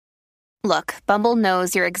Look, Bumble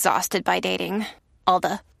knows you're exhausted by dating. All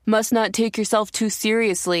the, must not take yourself too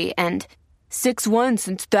seriously, and 6'1"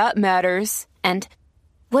 since that matters. And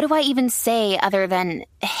what do I even say other than,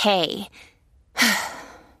 hey?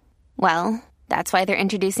 Well, that's why they're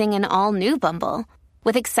introducing an all-new Bumble,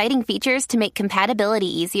 with exciting features to make compatibility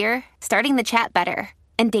easier, starting the chat better,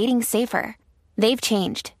 and dating safer. They've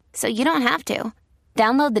changed, so you don't have to.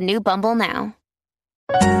 Download the new Bumble now.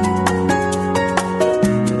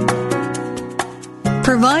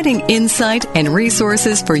 Providing insight and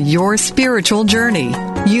resources for your spiritual journey.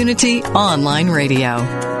 Unity Online Radio.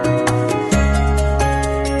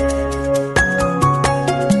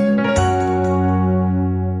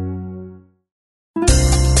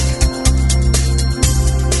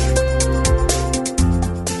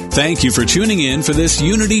 Thank you for tuning in for this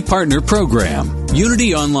Unity Partner Program.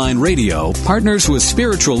 Unity Online Radio partners with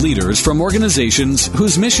spiritual leaders from organizations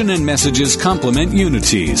whose mission and messages complement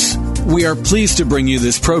Unity's. We are pleased to bring you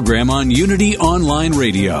this program on Unity Online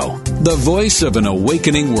Radio, the voice of an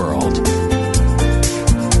awakening world.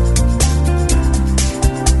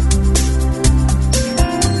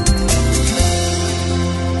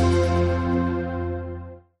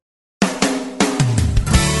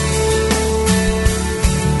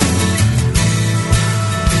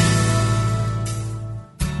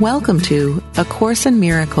 Welcome to A Course in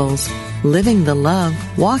Miracles, Living the Love,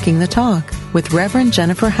 Walking the Talk, with Reverend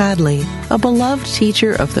Jennifer Hadley, a beloved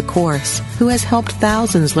teacher of the Course who has helped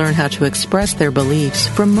thousands learn how to express their beliefs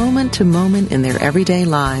from moment to moment in their everyday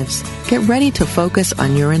lives. Get ready to focus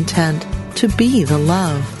on your intent to be the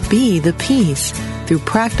love, be the peace, through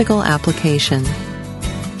practical application.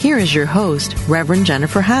 Here is your host, Reverend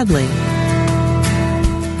Jennifer Hadley.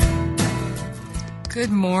 Good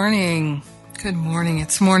morning. Good morning.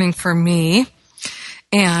 It's morning for me.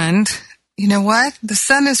 And you know what? The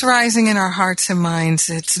sun is rising in our hearts and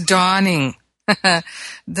minds. It's dawning.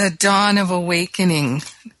 The dawn of awakening.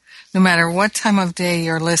 No matter what time of day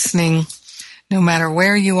you're listening, no matter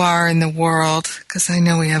where you are in the world, because I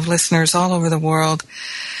know we have listeners all over the world.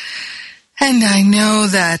 And I know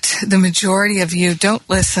that the majority of you don't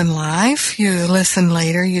listen live. You listen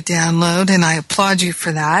later, you download, and I applaud you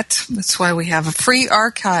for that. That's why we have a free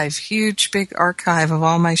archive, huge, big archive of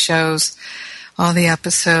all my shows, all the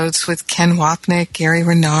episodes with Ken Wapnick, Gary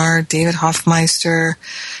Renard, David Hoffmeister,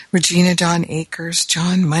 Regina Dawn Akers,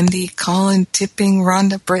 John Mundy, Colin Tipping,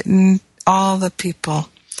 Rhonda Britton, all the people,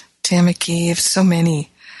 Tammy Eve, so many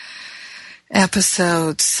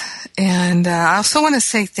episodes. And I also want to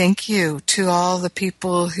say thank you to all the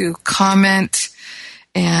people who comment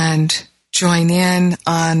and join in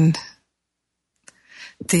on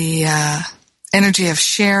the energy of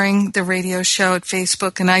sharing the radio show at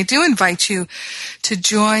Facebook. And I do invite you to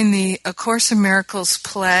join the A Course in Miracles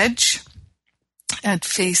pledge at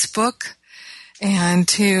Facebook and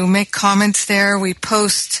to make comments there. We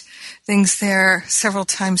post things there several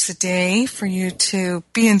times a day for you to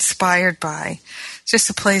be inspired by. It's just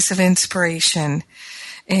a place of inspiration.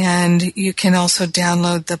 And you can also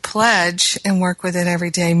download the pledge and work with it every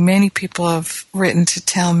day. Many people have written to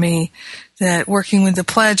tell me that working with the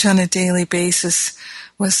pledge on a daily basis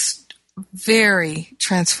was very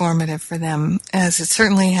transformative for them, as it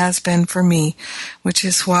certainly has been for me, which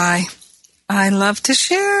is why I love to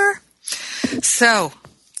share. So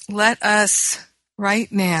let us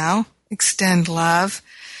right now extend love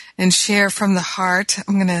and share from the heart.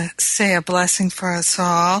 I'm going to say a blessing for us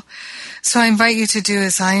all. So I invite you to do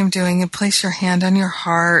as I am doing and place your hand on your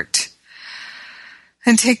heart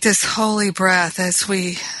and take this holy breath as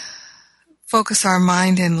we focus our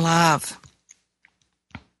mind in love,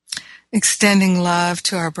 extending love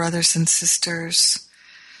to our brothers and sisters.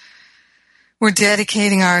 We're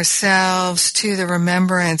dedicating ourselves to the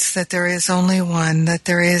remembrance that there is only one, that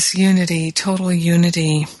there is unity, total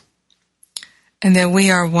unity, and that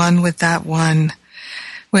we are one with that one.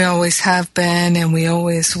 We always have been and we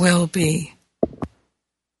always will be.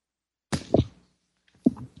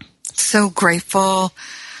 So grateful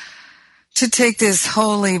to take this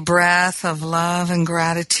holy breath of love and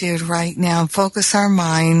gratitude right now and focus our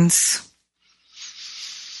minds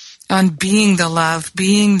on being the love,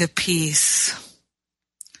 being the peace,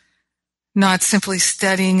 not simply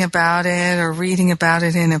studying about it or reading about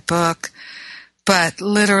it in a book, but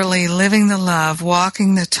literally living the love,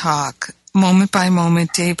 walking the talk, moment by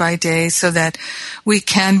moment, day by day, so that we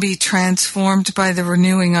can be transformed by the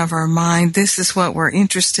renewing of our mind. This is what we're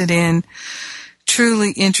interested in,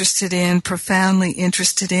 truly interested in, profoundly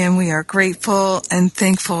interested in. We are grateful and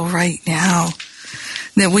thankful right now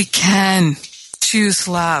that we can choose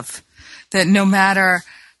love, that no matter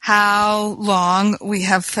how long we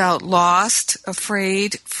have felt lost,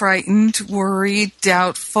 afraid, frightened, worried,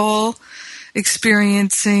 doubtful,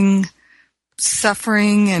 experiencing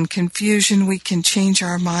suffering and confusion. We can change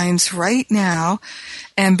our minds right now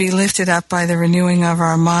and be lifted up by the renewing of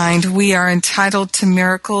our mind. We are entitled to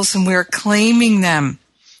miracles, and we're claiming them.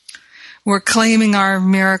 We're claiming our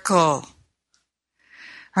miracle,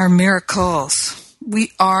 our miracles.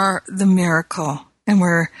 We are the miracle, and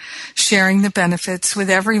we're sharing the benefits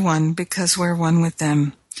with everyone because we're one with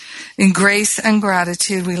them. In grace and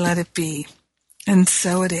gratitude, we let it be. And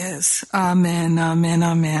so it is. Amen, amen,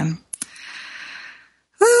 amen.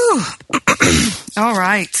 Whew. All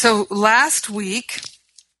right. So last week,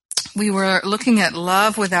 we were looking at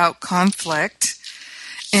love without conflict,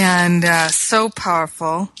 and so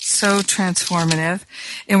powerful, so transformative.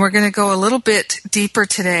 And we're going to go a little bit deeper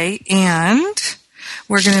today, and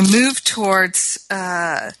we're going to move towards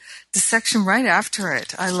the section right after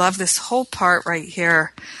it. I love this whole part right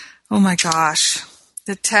here. Oh my gosh.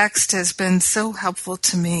 The text has been so helpful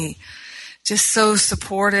to me, just so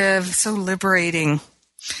supportive, so liberating.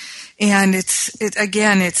 And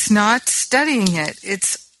it's not studying it.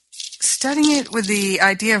 It's studying it with the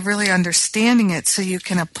idea of really understanding it so you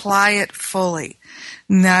can apply it fully.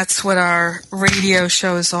 And that's what our radio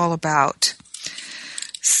show is all about.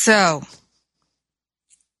 So,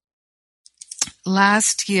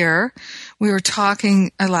 last week we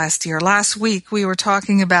were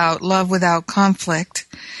talking about love without conflict,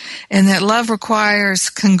 and that love requires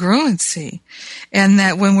congruency, and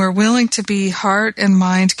that when we're willing to be heart and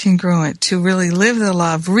mind congruent, to really live the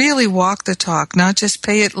love, really walk the talk, not just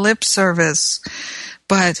pay it lip service,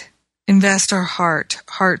 but invest our heart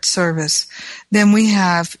service, then we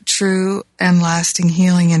have true and lasting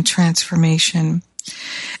healing and transformation.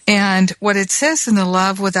 And what it says in the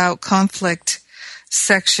love without conflict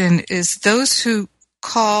section is those who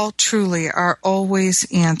call truly are always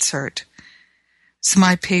answered. It's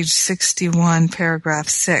my page 61, paragraph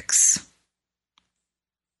 6.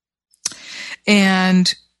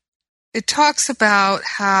 And it talks about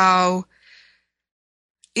how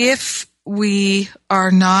if we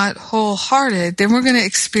are not wholehearted, then we're going to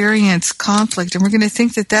experience conflict, and we're going to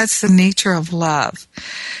think that that's the nature of love.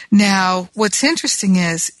 Now, what's interesting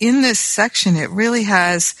is, in this section, it really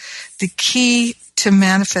has the key to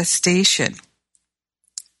manifestation.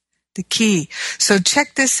 The key. So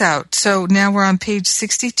check this out. So now we're on page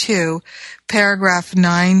 62, paragraph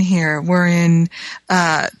 9 here. We're in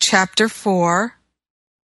chapter 4,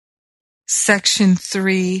 section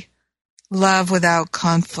 3, love without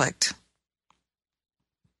conflict.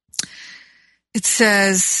 It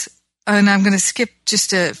says, and I'm going to skip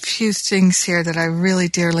just a few things here that I really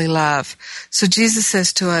dearly love. So Jesus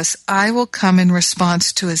says to us, I will come in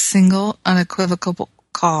response to a single unequivocal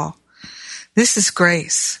call. This is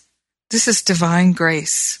grace. This is divine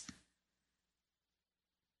grace.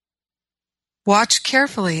 Watch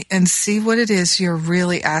carefully and see what it is you're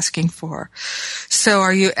really asking for. So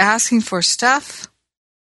are you asking for stuff?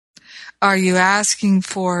 Are you asking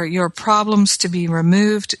for your problems to be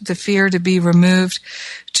removed, the fear to be removed?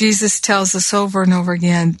 Jesus tells us over and over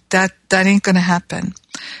again that ain't going to happen,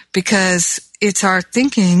 because it's our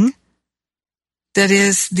thinking that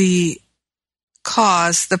is the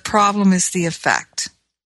cause. The problem is the effect.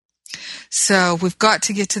 So we've got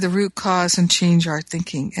to get to the root cause and change our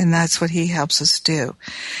thinking, and that's what he helps us do.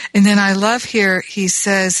 And then I love here, he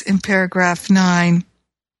says in paragraph 9,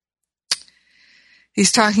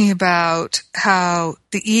 he's talking about how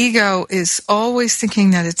the ego is always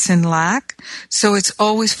thinking that it's in lack, so it's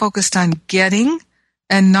always focused on getting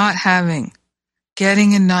and not having.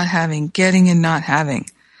 Getting and not having, getting and not having.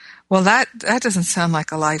 Well, that doesn't sound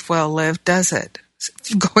like a life well lived, does it?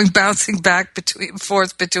 Bouncing back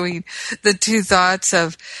forth between the two thoughts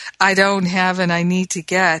of I don't have and I need to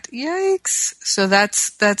get. Yikes. So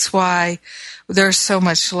that's why there's so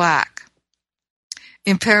much lack.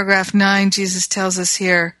 In paragraph 9, Jesus tells us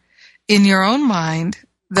here, in your own mind,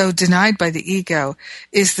 though denied by the ego,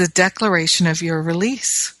 is the declaration of your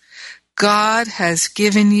release. God has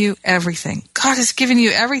given you everything. God has given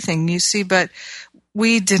you everything, you see, but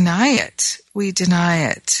we deny it. We deny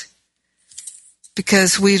it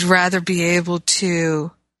because we'd rather be able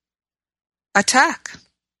to attack,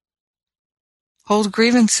 hold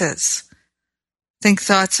grievances, think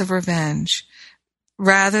thoughts of revenge,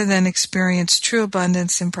 rather than experience true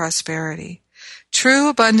abundance and prosperity. True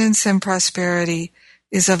abundance and prosperity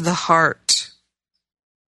is of the heart.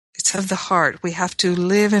 It's of the heart. We have to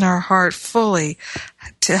live in our heart fully.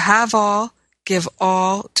 To have all, give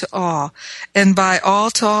all to all. And by all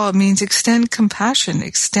to all, it means extend compassion,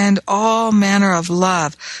 extend all manner of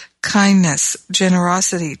love kindness,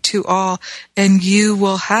 generosity to all, and you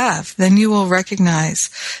will have. Then you will recognize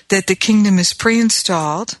that the kingdom is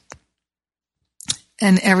pre-installed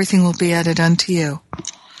and everything will be added unto you.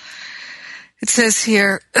 It says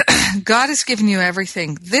here, God has given you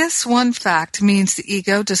everything. This one fact means the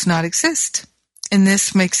ego does not exist, and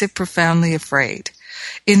this makes it profoundly afraid.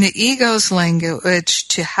 In the ego's language,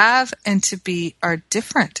 to have and to be are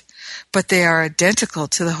different, but they are identical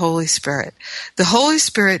to the Holy Spirit. The Holy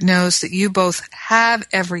Spirit knows that you both have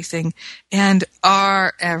everything and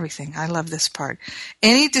are everything. I love this part.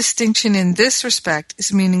 Any distinction in this respect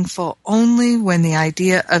is meaningful only when the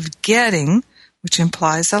idea of getting, which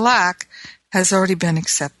implies a lack, has already been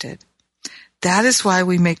accepted. That is why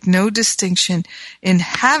we make no distinction in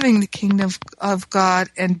having the kingdom of God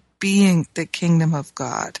and being the kingdom of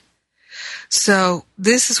God. So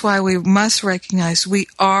this is why we must recognize we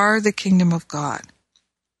are the kingdom of God.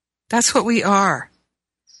 That's what we are.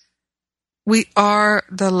 We are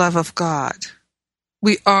the love of God.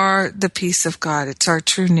 We are the peace of God. It's our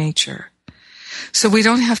true nature. So we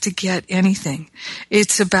don't have to get anything.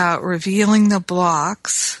 It's about revealing the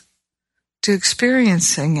blocks to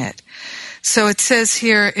experiencing it. So it says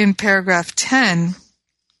here in paragraph 10,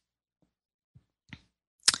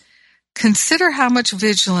 consider how much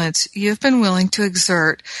vigilance you've been willing to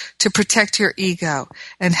exert to protect your ego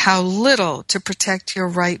and how little to protect your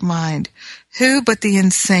right mind. Who but the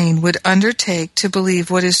insane would undertake to believe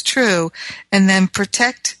what is true and then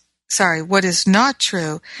what is not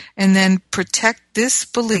true and then protect this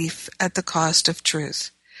belief at the cost of truth?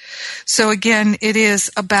 So again, it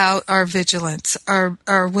is about our vigilance,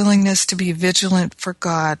 our willingness to be vigilant for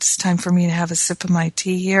God. It's time for me to have a sip of my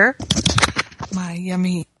tea here. My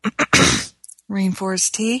yummy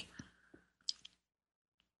rainforest tea.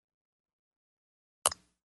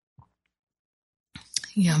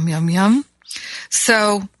 Yum, yum, yum.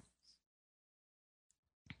 So,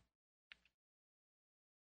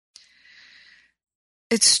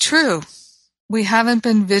 it's true. We haven't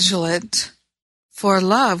been vigilant for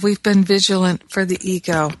love. We've been vigilant for the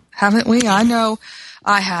ego, haven't we? I know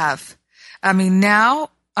I have. I mean,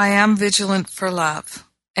 now I am vigilant for love.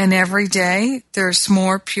 And every day there's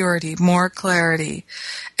more purity, more clarity.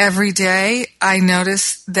 Every day I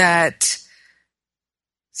notice that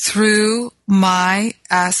through my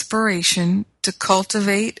aspiration to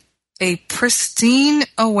cultivate a pristine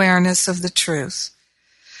awareness of the truth,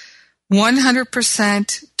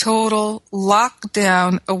 100% total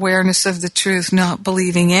lockdown awareness of the truth, not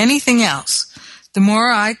believing anything else. The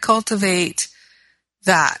more I cultivate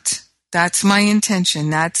that, that's my intention,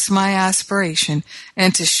 that's my aspiration,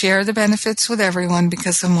 and to share the benefits with everyone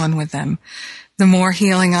because I'm one with them, the more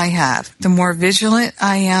healing I have, the more vigilant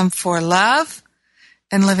I am for love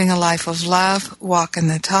and living a life of love, walking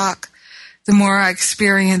the talk, the more I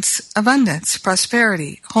experience abundance,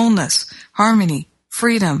 prosperity, wholeness, harmony,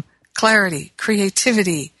 freedom, clarity,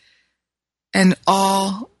 creativity, and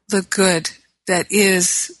all the good that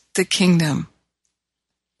is the kingdom,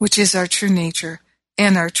 which is our true nature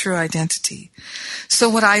and our true identity. So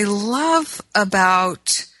what I love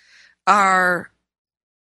about our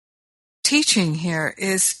teaching here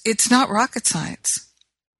is it's not rocket science.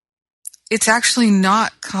 It's actually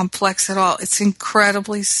not complex at all. It's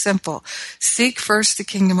incredibly simple. Seek first the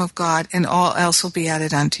kingdom of God, and all else will be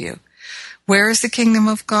added unto you. Where is the kingdom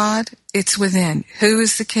of God? It's within. Who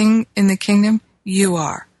is the king in the kingdom? You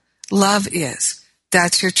are. Love is.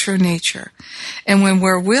 That's your true nature. And when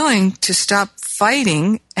we're willing to stop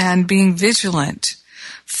fighting and being vigilant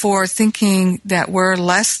for thinking that we're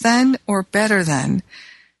less than or better than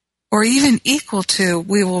or even equal to,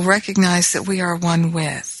 we will recognize that we are one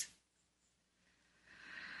with.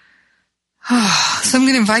 So I'm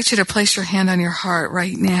going to invite you to place your hand on your heart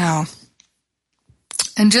right now.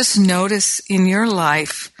 And just notice in your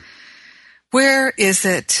life, where is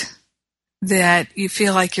it that you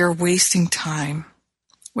feel like you're wasting time?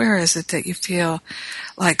 Where is it that you feel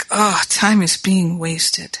like, time is being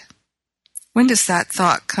wasted? When does that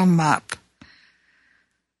thought come up?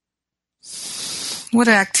 What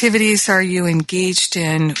activities are you engaged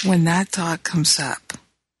in when that thought comes up?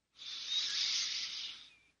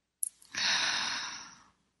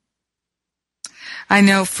 I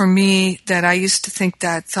know for me that I used to think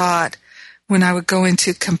that thought when I would go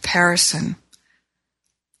into comparison.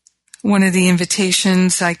 One of the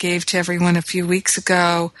invitations I gave to everyone a few weeks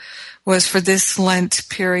ago was for this Lent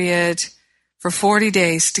period for 40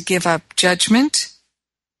 days to give up judgment,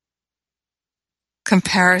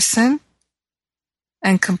 comparison,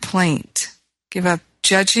 and complaint. Give up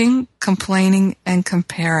judging, complaining, and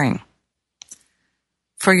comparing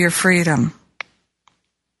for your freedom.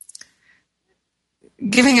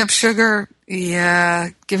 Giving up sugar, yeah.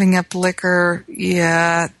 Giving up liquor,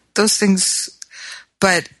 yeah. Those things.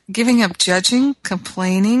 But giving up judging,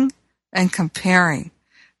 complaining, and comparing,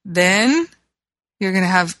 then you're going to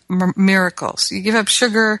have miracles. You give up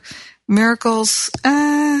sugar, miracles,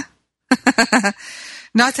 not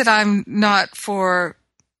that I'm not for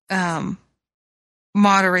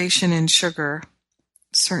moderation in sugar.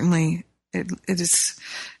 Certainly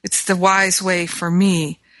it's the wise way for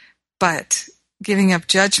me. But giving up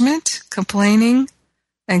judgment, complaining,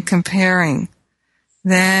 and comparing,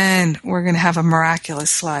 then we're going to have a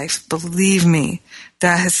miraculous life. Believe me,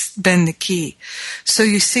 that has been the key. So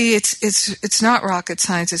you see, it's not rocket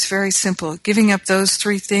science. It's very simple. Giving up those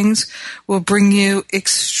three things will bring you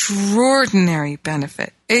extraordinary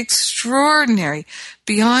benefit. Extraordinary.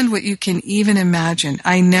 Beyond what you can even imagine.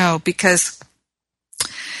 I know, because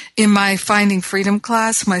in my Finding Freedom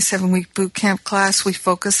class, my 7-week boot camp class, we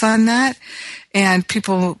focus on that. And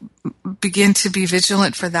people begin to be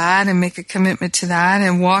vigilant for that and make a commitment to that.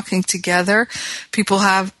 And walking together, people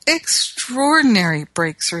have extraordinary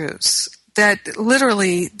breakthroughs that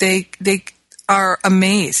literally they are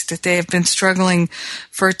amazed that they have been struggling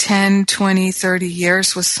for 10, 20, 30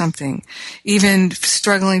 years with something, even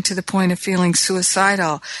struggling to the point of feeling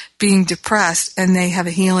suicidal, being depressed, and they have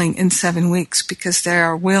a healing in 7 weeks because they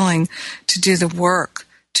are willing to do the work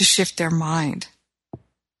to shift their mind.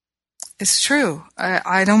 It's true.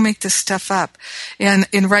 I don't make this stuff up. And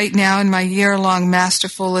right now in my year-long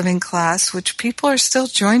Masterful Living class, which people are still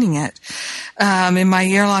joining it, in my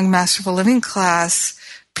year-long Masterful Living class,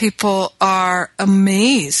 people are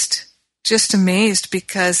amazed, just amazed,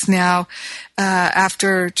 because now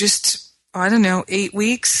after just, 8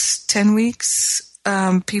 weeks, 10 weeks,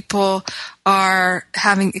 people are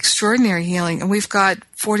having extraordinary healing, and we've got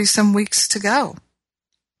 40-some weeks to go.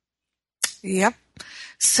 Yep.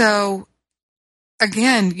 So,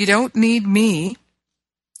 again, you don't need me.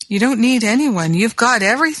 You don't need anyone. You've got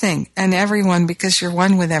everything and everyone because you're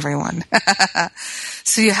one with everyone.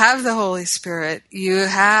 So you have the Holy Spirit. You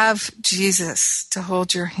have Jesus to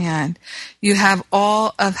hold your hand. You have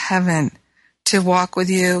all of heaven to walk with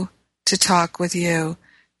you, to talk with you,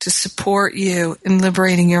 to support you in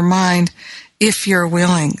liberating your mind if you're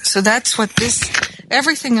willing. So that's what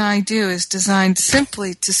everything I do is designed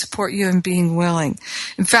simply to support you in being willing.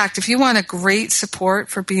 In fact, if you want a great support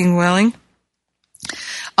for being willing,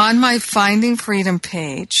 on my Finding Freedom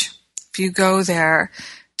page, if you go there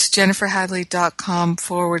to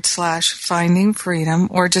jenniferhadley.com/Finding Freedom,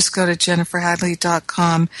 or just go to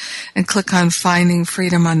jenniferhadley.com and click on Finding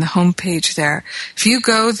Freedom on the homepage there. If you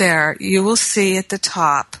go there, you will see at the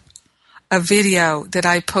top a video that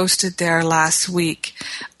I posted there last week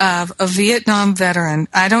of a Vietnam veteran.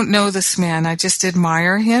 I don't know this man. I just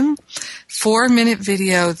admire him. 4-minute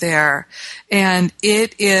video there. And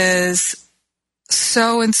it is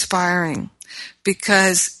so inspiring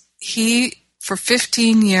because he, for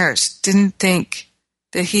 15 years, didn't think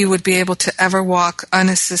that he would be able to ever walk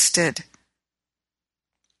unassisted.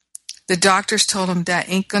 The doctors told him, that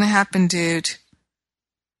ain't going to happen, dude.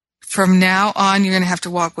 From now on, you're going to have to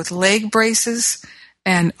walk with leg braces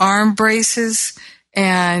and arm braces,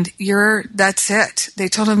 and that's it. They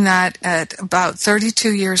told him that at about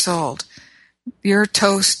 32 years old. You're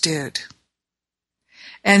toast, dude.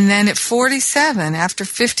 And then at 47, after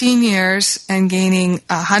 15 years and gaining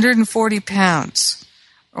 140 pounds,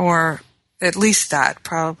 or at least that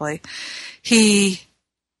probably, he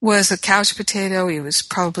was a couch potato. He was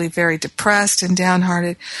probably very depressed and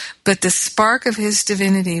downhearted, but the spark of his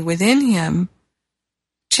divinity within him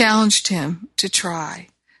challenged him to try.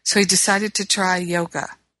 So he decided to try yoga.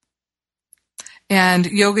 And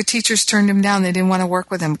yoga teachers turned him down. They didn't want to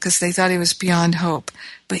work with him because they thought he was beyond hope.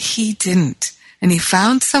 But he didn't. And he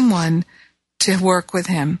found someone to work with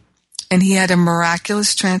him. And he had a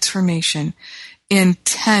miraculous transformation in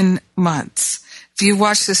 10 months. If you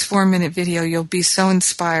watch this 4-minute video, you'll be so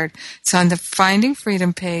inspired. It's on the Finding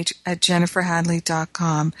Freedom page at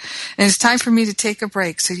jenniferhadley.com. And it's time for me to take a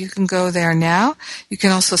break, so you can go there now. You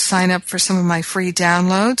can also sign up for some of my free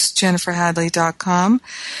downloads, jenniferhadley.com.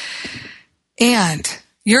 And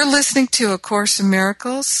you're listening to A Course in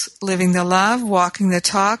Miracles, Living the Love, Walking the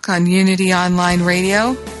Talk on Unity Online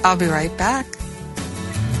Radio. I'll be right back.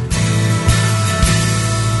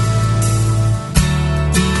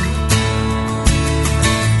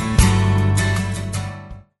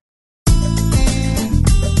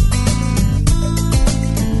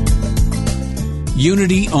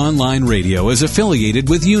 Unity Online Radio is affiliated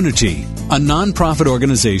with Unity, a nonprofit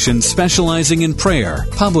organization specializing in prayer,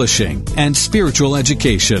 publishing, and spiritual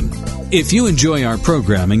education. If you enjoy our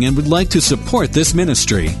programming and would like to support this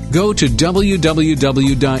ministry, go to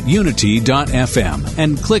www.unity.fm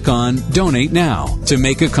and click on Donate Now to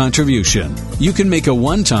make a contribution. You can make a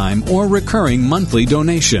one-time or recurring monthly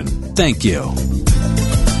donation. Thank you.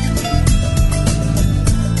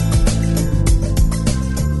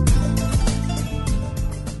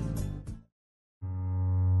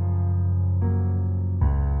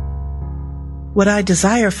 What I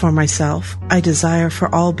desire for myself, I desire for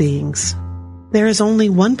all beings. There is only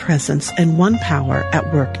one presence and one power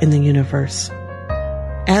at work in the universe.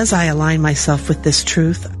 As I align myself with this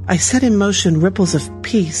truth, I set in motion ripples of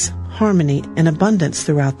peace, harmony, and abundance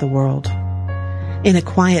throughout the world. In a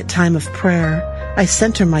quiet time of prayer, I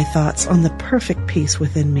center my thoughts on the perfect peace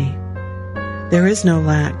within me. There is no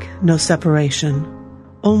lack, no separation,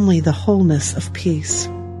 only the wholeness of peace.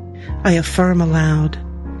 I affirm aloud,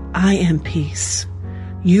 I am peace.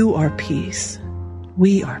 You are peace.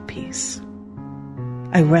 We are peace.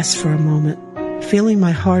 I rest for a moment, feeling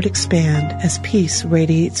my heart expand as peace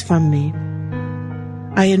radiates from me.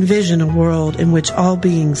 I envision a world in which all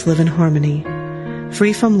beings live in harmony,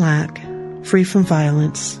 free from lack, free from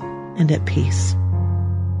violence, and at peace.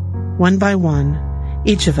 One by one,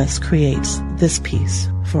 each of us creates this peace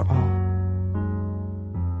for all.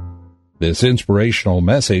 This inspirational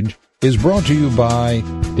message is brought to you by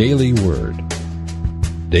Daily Word.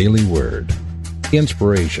 Daily Word.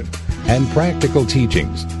 Inspiration and practical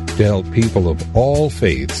teachings to help people of all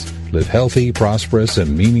faiths live healthy, prosperous,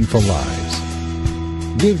 and meaningful lives.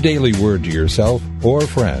 Give Daily Word to yourself or a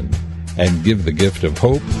friend and give the gift of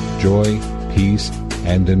hope, joy, peace,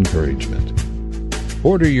 and encouragement.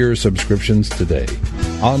 Order your subscriptions today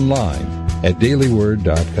online at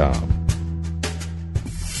dailyword.com.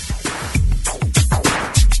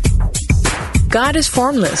 God is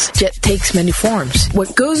formless, yet takes many forms.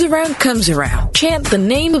 What goes around comes around. Chant the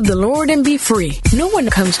name of the Lord and be free. No one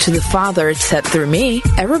comes to the Father except through me.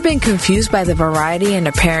 Ever been confused by the variety and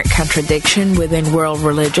apparent contradiction within world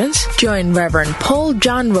religions? Join Reverend Paul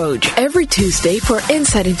John Roach every Tuesday for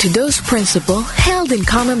insight into those principles held in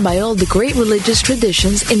common by all the great religious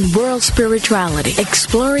traditions in world spirituality,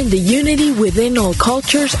 exploring the unity within all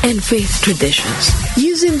cultures and faith traditions.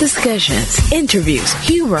 Using discussions, interviews,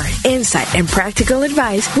 humor, insight, and practical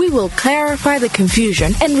advice, we will clarify the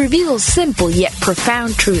confusion and reveal simple yet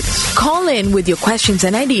profound truths. Call in with your questions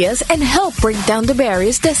and ideas and help break down the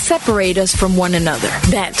barriers that separate us from one another.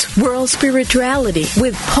 That's World Spirituality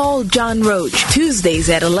with Paul John Roach,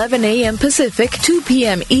 Tuesdays at 11 a.m. Pacific, 2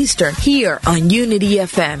 p.m. Eastern, here on Unity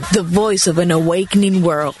FM, the voice of an awakening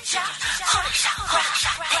world.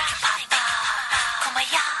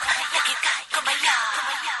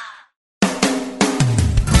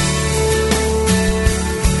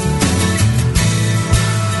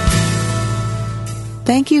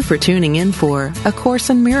 Thank you for tuning in for A Course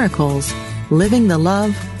in Miracles, Living the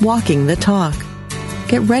Love, Walking the Talk.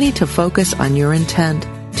 Get ready to focus on your intent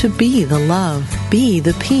to be the love, be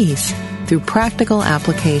the peace, through practical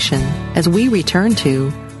application as we return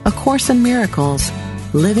to A Course in Miracles,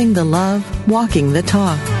 Living the Love, Walking the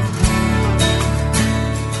Talk.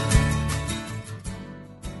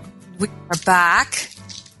 We are back.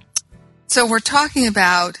 So we're talking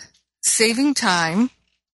about saving time,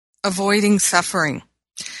 avoiding suffering.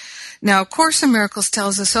 Now, A Course in Miracles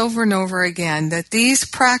tells us over and over again that these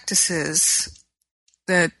practices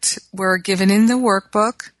that were given in the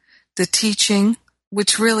workbook, the teaching,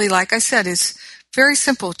 which really, like I said, is very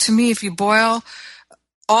simple. To me, if you boil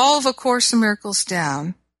all of A Course in Miracles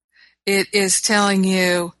down, it is telling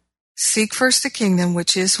you, seek first the kingdom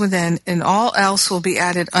which is within, and all else will be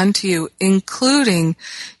added unto you, including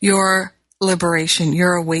your liberation,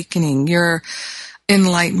 your awakening, your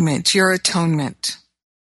enlightenment, your atonement.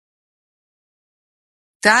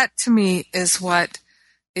 That, to me, is what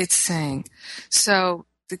it's saying. So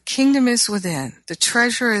the kingdom is within. The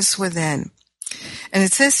treasure is within. And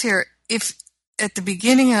it says here, if at the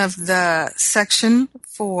beginning of the section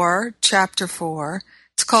 4, chapter 4,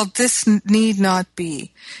 it's called This Need Not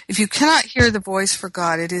Be. If you cannot hear the voice for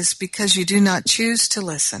God, it is because you do not choose to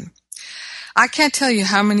listen. I can't tell you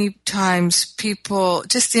how many times people,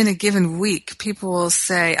 just in a given week, people will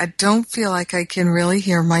say, I don't feel like I can really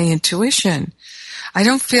hear my intuition. I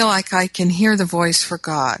don't feel like I can hear the voice for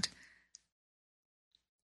God.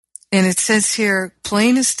 And it says here,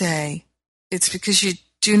 plain as day, it's because you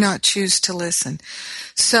do not choose to listen.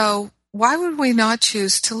 So why would we not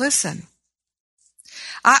choose to listen?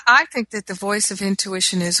 I think that the voice of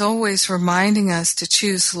intuition is always reminding us to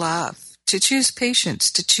choose love, to choose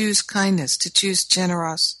patience, to choose kindness, to choose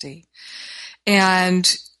generosity.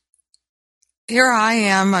 And here I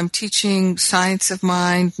am, I'm teaching Science of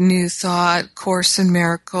Mind, New Thought, Course in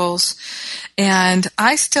Miracles, and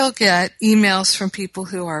I still get emails from people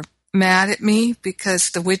who are mad at me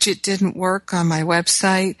because the widget didn't work on my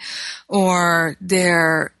website, or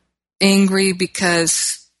they're angry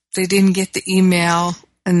because they didn't get the email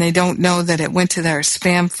and they don't know that it went to their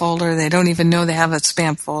spam folder. They don't even know they have a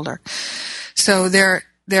spam folder. So they're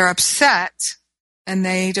upset, and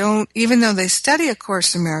they don't, even though they study A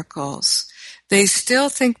Course in Miracles, they still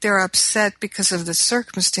think they're upset because of the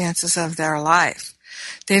circumstances of their life.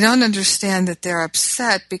 They don't understand that they're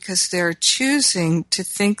upset because they're choosing to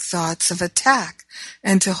think thoughts of attack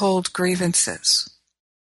and to hold grievances.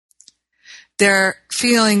 They're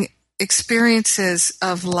feeling experiences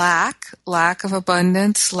of lack of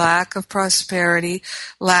abundance, lack of prosperity,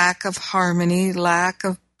 lack of harmony, lack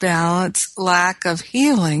of balance, lack of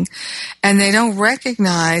healing, and they don't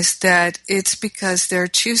recognize that it's because they're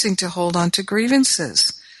choosing to hold on to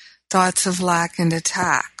grievances, thoughts of lack and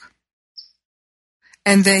attack.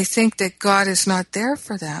 And they think that God is not there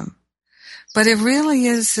for them. But it really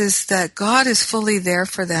is that God is fully there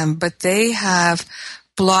for them, but they have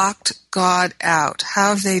blocked God out.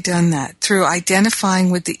 How have they done that? Through identifying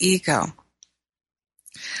with the ego,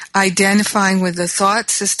 identifying with the thought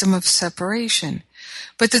system of separation.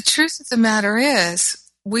 But the truth of the matter is,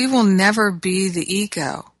 we will never be the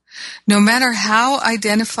ego. No matter how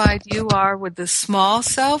identified you are with the small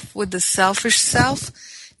self, with the selfish self,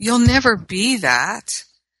 you'll never be that.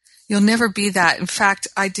 You'll never be that. In fact,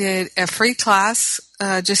 I did a free class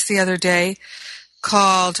just the other day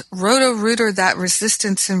called Roto-Rooter That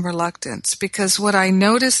Resistance and Reluctance, because what I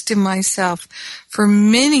noticed in myself for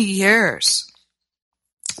many years,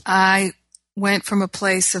 I went from a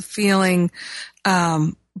place of feeling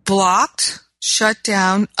blocked, shut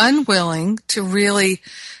down, unwilling to really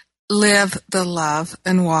live the love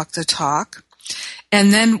and walk the talk.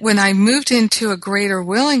 And then when I moved into a greater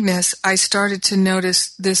willingness, I started to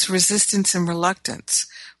notice this resistance and reluctance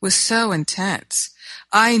was so intense.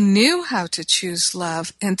 I knew how to choose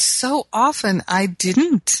love, and so often I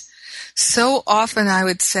didn't. So often I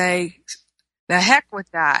would say, the heck with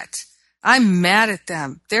that. I'm mad at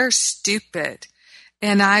them. They're stupid.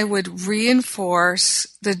 And I would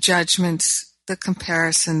reinforce the judgments, the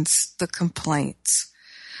comparisons, the complaints.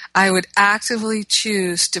 I would actively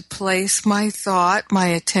choose to place my thought, my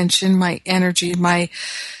attention, my energy, my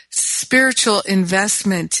spiritual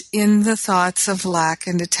investment in the thoughts of lack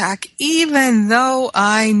and attack, even though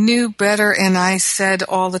I knew better and I said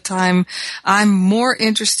all the time, I'm more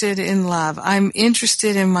interested in love. I'm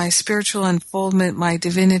interested in my spiritual unfoldment, my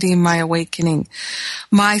divinity, my awakening.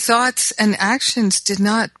 My thoughts and actions did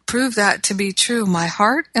not prove that to be true. My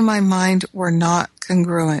heart and my mind were not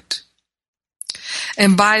congruent.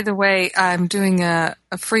 And by the way, I'm doing a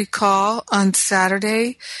free call on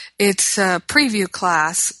Saturday. It's a preview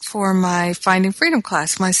class for my Finding Freedom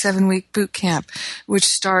class, my 7-week boot camp, which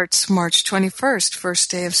starts March 21st,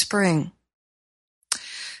 first day of spring.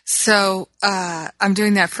 So I'm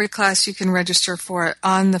doing that free class. You can register for it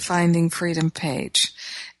on the Finding Freedom page.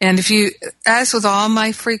 And if you, as with all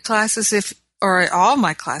my free classes, all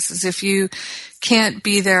my classes, if you can't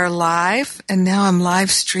be there live, and now I'm live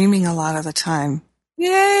streaming a lot of the time.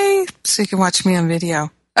 Yay! So you can watch me on video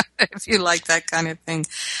if you like that kind of thing.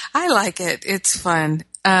 I like it. It's fun.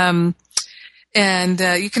 And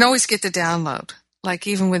you can always get the download. Like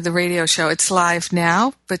even with the radio show, it's live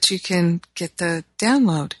now, but you can get the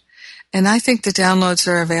download. And I think the downloads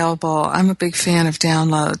are available. I'm a big fan of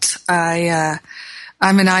downloads.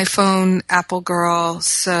 I'm an iPhone Apple girl,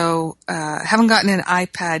 so haven't gotten an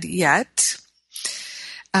iPad yet.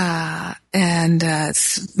 And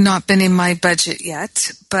it's not been in my budget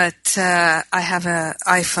yet, but I have an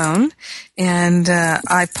iPhone and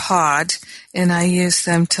iPod, and I use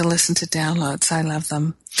them to listen to downloads. I love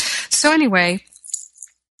them. So anyway,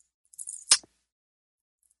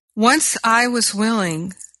 once I was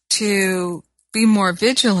willing to be more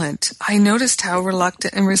vigilant, I noticed how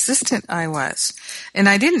reluctant and resistant I was. And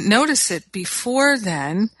I didn't notice it before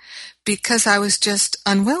then because I was just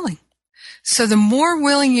unwilling. So the more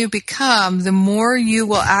willing you become, the more you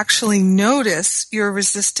will actually notice your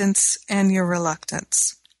resistance and your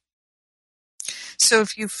reluctance. So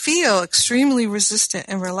if you feel extremely resistant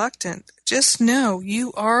and reluctant, just know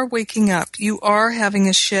you are waking up. You are having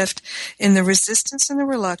a shift in the resistance and the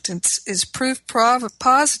reluctance is proof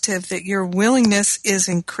positive that your willingness is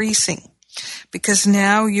increasing because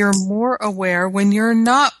now you're more aware when you're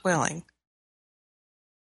not willing.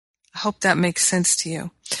 I hope that makes sense to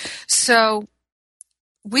you. So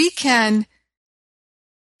we can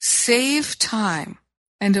save time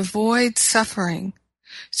and avoid suffering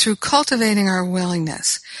through cultivating our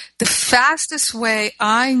willingness. The fastest way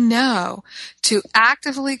I know to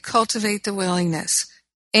actively cultivate the willingness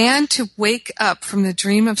and to wake up from the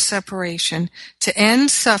dream of separation, to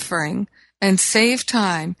end suffering and save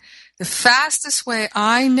time, the fastest way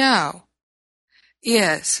I know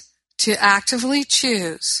is to actively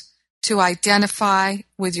choose to identify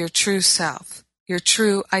with your true self, your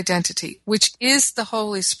true identity, which is the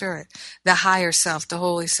Holy Spirit, the higher self, the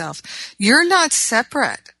Holy Self. You're not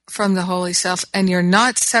separate from the Holy Self, and you're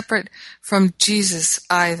not separate from Jesus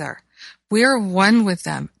either. We're one with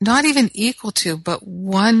them, not even equal to, but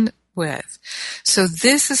one with. So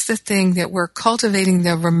this is the thing that we're cultivating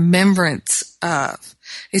the remembrance of.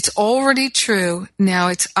 It's already true. Now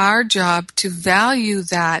it's our job to value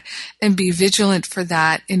that and be vigilant for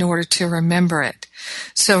that in order to remember it.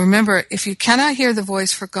 So remember, if you cannot hear the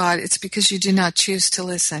voice for God, it's because you do not choose to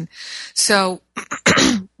listen. So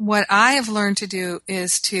what I have learned to do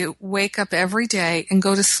is to wake up every day and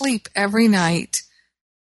go to sleep every night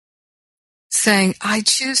saying, I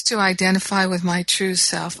choose to identify with my true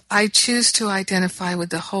self. I choose to identify with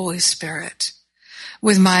the Holy Spirit,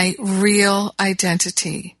 with my real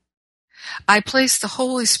identity. I place the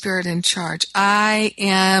Holy Spirit in charge. I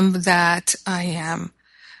am that I am.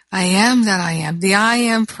 I am that I am. The I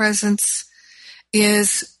am presence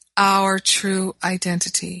is our true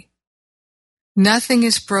identity. Nothing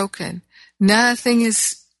is broken. Nothing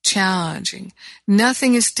is challenging.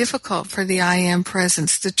 Nothing is difficult for the I am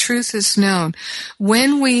presence. The truth is known.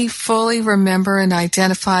 When we fully remember and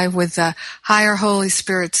identify with the higher Holy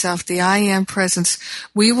Spirit self, the I am presence,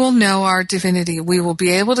 we will know our divinity. We will be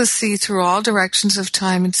able to see through all directions of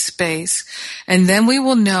time and space, and then we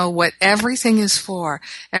will know what everything is for.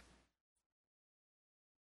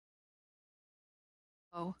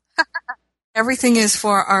 Everything is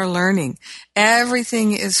for our learning.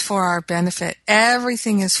 Everything is for our benefit.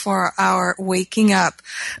 Everything is for our waking up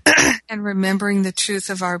and remembering the truth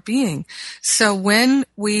of our being. So when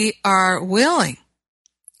we are willing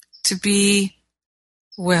to be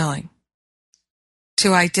willing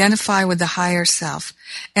to identify with the higher self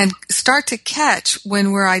and start to catch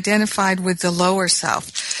when we're identified with the lower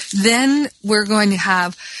self, then we're going to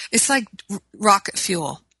have, it's like rocket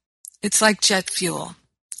fuel. It's like jet fuel.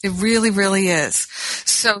 It really, really is.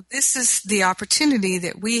 So this is the opportunity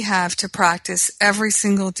that we have to practice every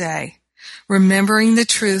single day, remembering the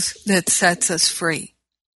truth that sets us free.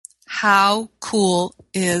 How cool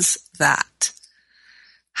is that?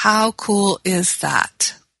 How cool is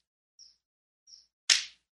that?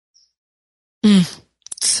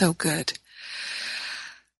 So good.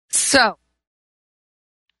 So,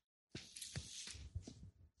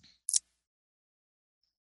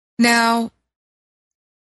 now,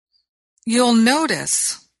 you'll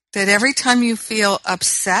notice that every time you feel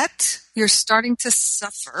upset, you're starting to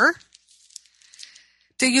suffer,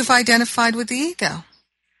 that you've identified with the ego.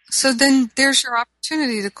 So then there's your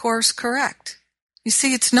opportunity to course correct. You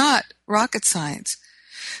see, it's not rocket science.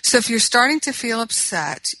 So if you're starting to feel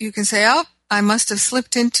upset, you can say, oh, I must have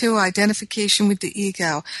slipped into identification with the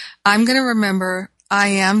ego. I'm going to remember I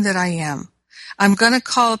am that I am. I'm going to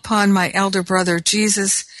call upon my elder brother,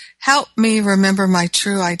 Jesus. Help me remember my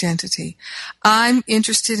true identity. I'm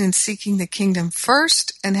interested in seeking the kingdom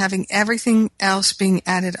first and having everything else being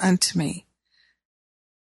added unto me.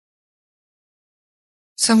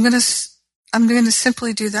 So I'm going to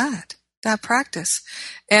simply do that practice.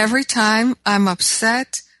 Every time I'm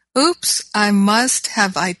upset, oops, I must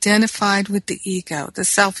have identified with the ego, the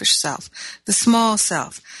selfish self, the small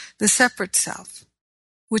self, the separate self,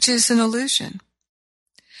 which is an illusion.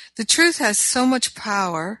 The truth has so much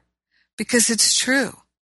power because it's true.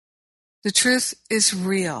 The truth is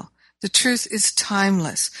real. The truth is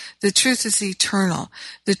timeless. The truth is eternal.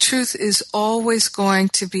 The truth is always going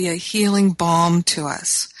to be a healing balm to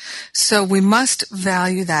us. So we must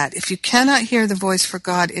value that. If you cannot hear the voice for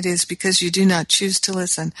God, it is because you do not choose to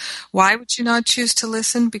listen. Why would you not choose to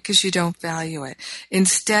listen? Because you don't value it.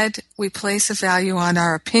 Instead, we place a value on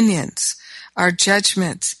our opinions, our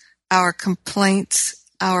judgments, our complaints,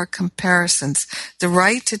 our comparisons, the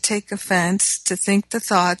right to take offense, to think the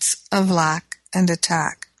thoughts of lack and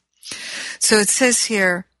attack. So it says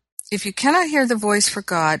here, if you cannot hear the voice for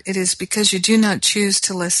God, it is because you do not choose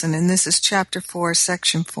to listen. And this is chapter 4,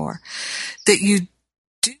 section 4. That you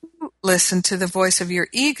do listen to the voice of your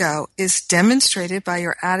ego is demonstrated by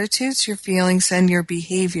your attitudes, your feelings, and your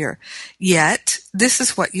behavior. Yet, this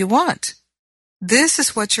is what you want. This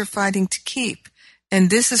is what you're fighting to keep.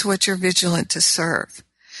 And this is what you're vigilant to serve.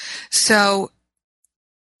 So,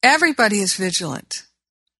 everybody is vigilant.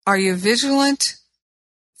 Are you vigilant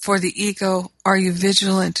for the ego? Are you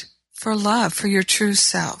vigilant for love, for your true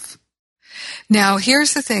self. Now,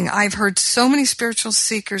 here's the thing. I've heard so many spiritual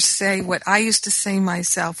seekers say what I used to say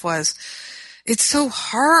myself was, it's so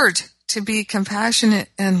hard to be compassionate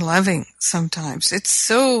and loving sometimes. It's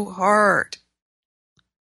so hard.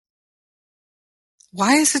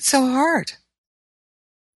 Why is it so hard?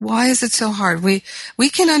 Why is it so hard? We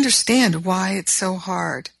can understand why it's so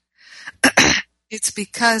hard.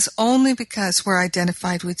 It's only because we're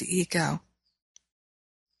identified with the ego.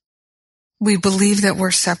 We believe that we're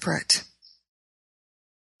separate.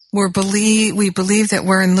 We believe that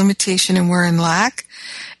we're in limitation and we're in lack,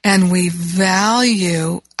 and we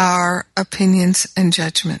value our opinions and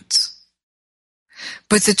judgments.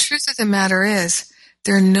 But the truth of the matter is,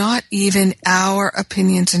 they're not even our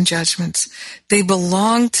opinions and judgments. They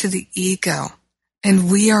belong to the ego,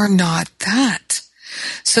 and we are not that.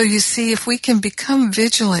 So you see, if we can become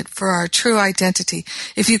vigilant for our true identity,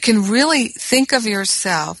 if you can really think of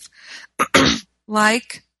yourself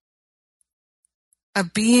like a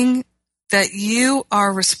being that you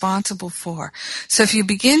are responsible for. So if you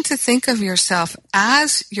begin to think of yourself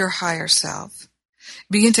as your higher self,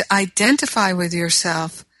 begin to identify with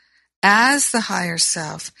yourself as the higher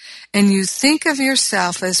self, and you think of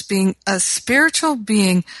yourself as being a spiritual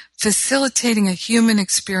being facilitating a human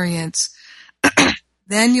experience,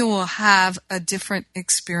 then you will have a different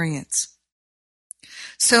experience.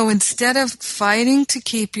 So instead of fighting to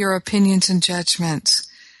keep your opinions and judgments,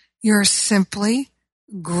 you're simply,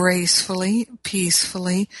 gracefully,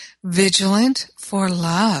 peacefully, vigilant for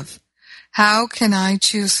love. How can I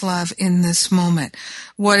choose love in this moment?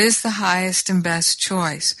 What is the highest and best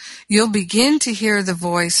choice? You'll begin to hear the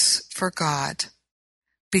voice for God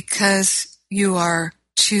because you are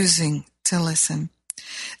choosing to listen.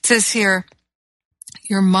 It says here,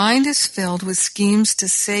 your mind is filled with schemes to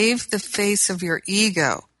save the face of your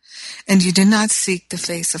ego, and you do not seek the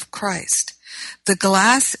face of Christ. The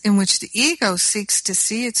glass in which the ego seeks to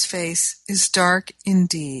see its face is dark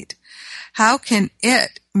indeed. How can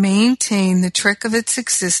it maintain the trick of its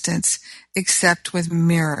existence except with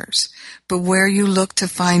mirrors? But where you look to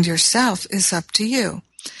find yourself is up to you.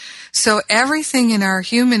 So everything in our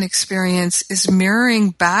human experience is mirroring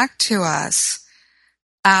back to us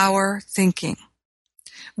our thinking.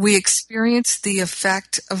 We experience the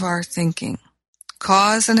effect of our thinking.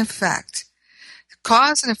 Cause and effect.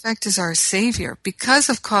 Cause and effect is our savior. Because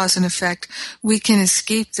of cause and effect, we can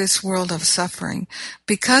escape this world of suffering.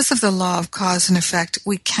 Because of the law of cause and effect,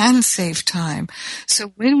 we can save time.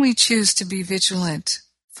 So when we choose to be vigilant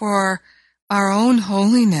for our own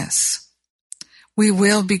holiness, we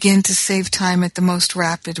will begin to save time at the most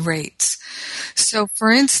rapid rates. So for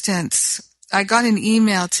instance, I got an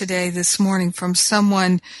email this morning from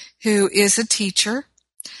someone who is a teacher,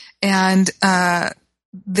 and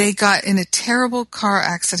they got in a terrible car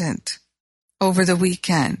accident over the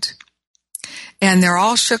weekend. And they're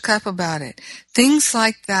all shook up about it. Things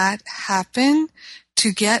like that happen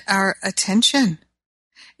to get our attention.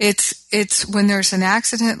 It's when there's an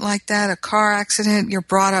accident like that, a car accident, you're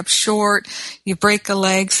brought up short, you break a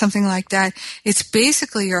leg, something like that. It's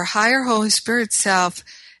basically your higher Holy Spirit self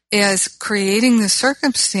is creating the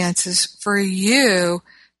circumstances for you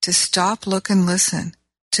to stop, look, and listen,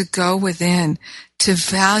 to go within, to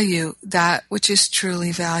value that which is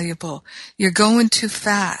truly valuable. You're going too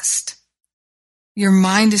fast. Your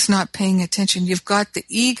mind is not paying attention. You've got the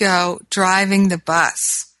ego driving the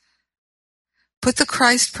bus. Put the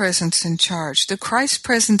Christ presence in charge. The Christ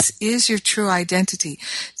presence is your true identity.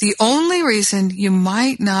 The only reason you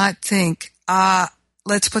might not think,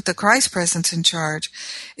 let's put the Christ presence in charge,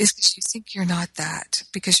 is because you think you're not that,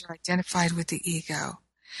 because you're identified with the ego.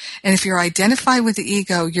 And if you're identified with the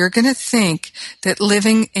ego, you're going to think that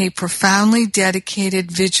living a profoundly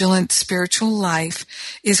dedicated, vigilant spiritual life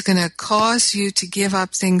is going to cause you to give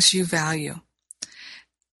up things you value.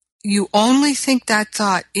 You only think that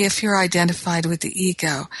thought if you're identified with the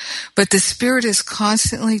ego. But the Spirit is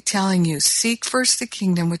constantly telling you, seek first the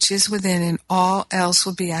kingdom which is within, and all else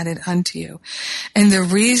will be added unto you. And the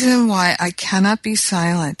reason why I cannot be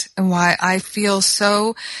silent and why I feel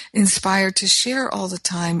so inspired to share all the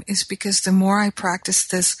time is because the more I practice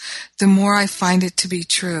this, the more I find it to be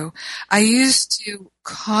true. I used to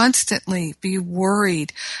constantly be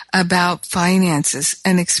worried about finances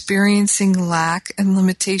and experiencing lack and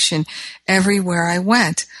limitation everywhere I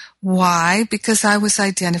went. Why? Because I was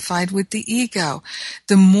identified with the ego.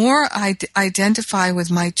 The more I identify with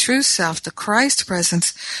my true self, the Christ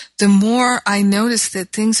presence, the more I notice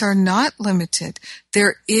that things are not limited.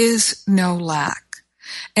 There is no lack.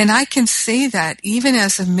 And I can say that even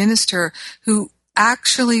as a minister who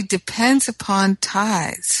actually depends upon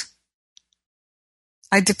tithes.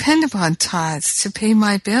 I depend upon tithes to pay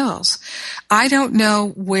my bills. I don't know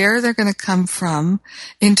where they're going to come from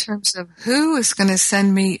in terms of who is going to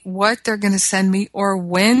send me, what they're going to send me, or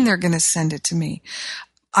when they're going to send it to me.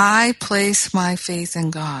 I place my faith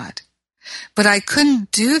in God. But I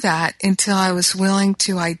couldn't do that until I was willing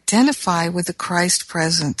to identify with the Christ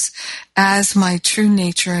presence as my true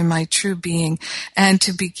nature and my true being, and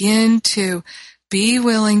to begin to be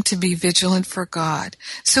willing to be vigilant for God.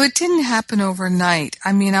 So it didn't happen overnight.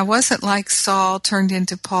 I mean, I wasn't like Saul turned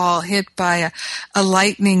into Paul, hit by a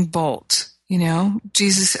lightning bolt,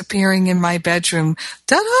 Jesus appearing in my bedroom,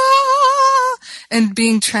 ta-da! And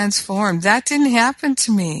being transformed. That didn't happen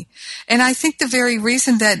to me. And I think the very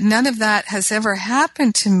reason that none of that has ever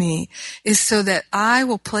happened to me is so that I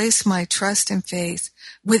will place my trust and faith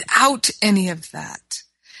without any of that.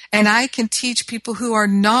 And I can teach people who are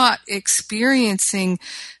not experiencing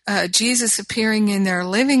Jesus appearing in their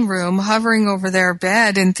living room, hovering over their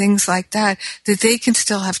bed and things like that they can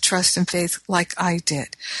still have trust and faith like I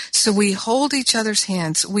did. So we hold each other's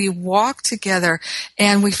hands, we walk together,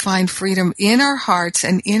 and we find freedom in our hearts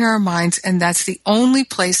and in our minds, and that's the only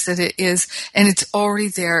place that it is, and it's already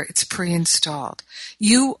there, it's pre-installed.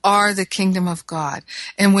 You are the kingdom of God.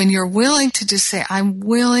 And when you're willing to just say, I'm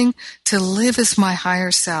willing to live as my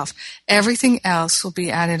higher self, everything else will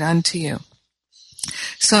be added unto you.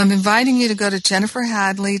 So I'm inviting you to go to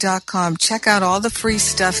jenniferhadley.com. Check out all the free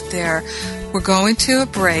stuff there. We're going to a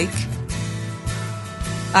break.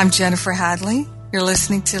 I'm Jennifer Hadley. You're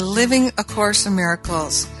listening to Living A Course in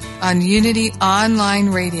Miracles on Unity Online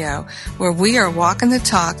Radio, where we are walking the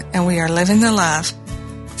talk and we are living the love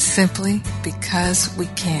simply because we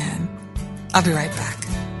can. I'll be right back.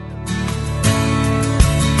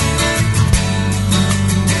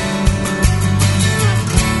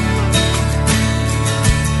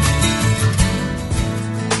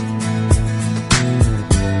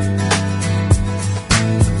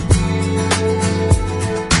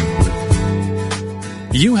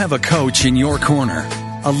 You have a coach in your corner,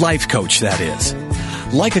 a life coach, that is.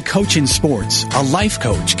 Like a coach in sports, a life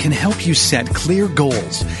coach can help you set clear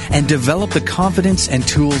goals and develop the confidence and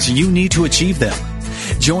tools you need to achieve them.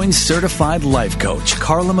 Join certified life coach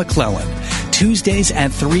Carla McClellan Tuesdays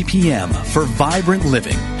at 3 p.m. for Vibrant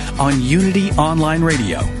Living on Unity Online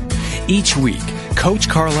Radio. Each week, Coach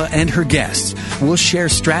Carla and her guests will share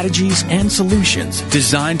strategies and solutions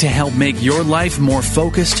designed to help make your life more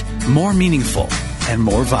focused, more meaningful, and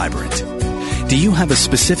more vibrant. Do you have a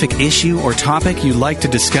specific issue or topic you'd like to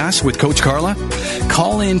discuss with Coach Carla?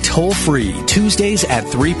 Call in toll-free Tuesdays at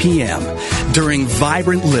 3 p.m. during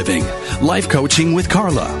Vibrant Living, Life Coaching with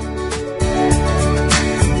Carla.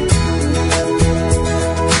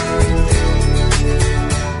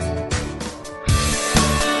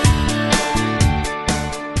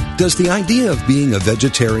 Does the idea of being a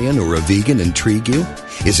vegetarian or a vegan intrigue you?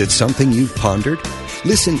 Is it something you've pondered?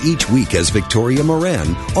 Listen each week as Victoria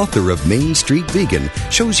Moran, author of Main Street Vegan,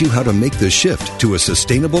 shows you how to make the shift to a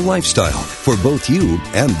sustainable lifestyle for both you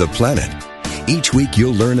and the planet. Each week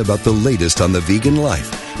you'll learn about the latest on the vegan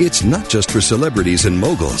life. It's not just for celebrities and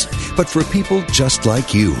moguls, but for people just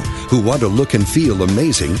like you who want to look and feel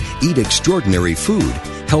amazing, eat extraordinary food,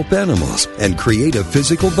 help animals, and create a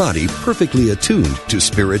physical body perfectly attuned to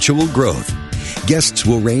spiritual growth. Guests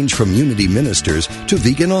will range from Unity ministers to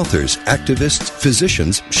vegan authors, activists,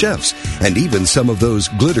 physicians, chefs, and even some of those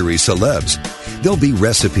glittery celebs. There'll be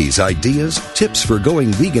recipes, ideas, tips for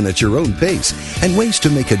going vegan at your own pace, and ways to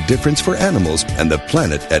make a difference for animals and the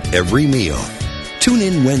planet at every meal. Tune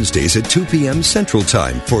in Wednesdays at 2 p.m. Central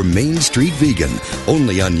Time for Main Street Vegan,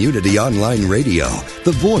 only on Unity Online Radio,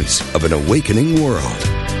 the voice of an awakening world.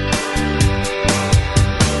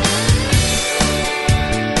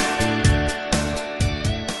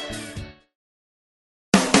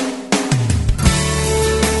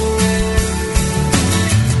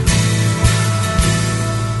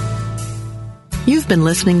 You've been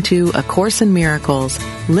listening to A Course in Miracles,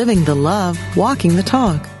 Living the Love, Walking the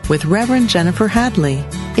Talk with Reverend Jennifer Hadley.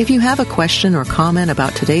 If you have a question or comment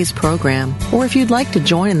about today's program, or if you'd like to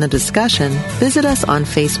join in the discussion, visit us on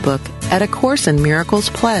Facebook at A Course in Miracles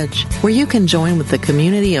Pledge, where you can join with the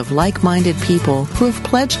community of like-minded people who have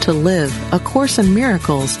pledged to live A Course in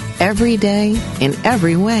Miracles every day in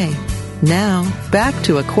every way. Now, back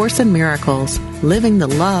to A Course in Miracles, Living the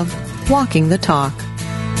Love, Walking the Talk.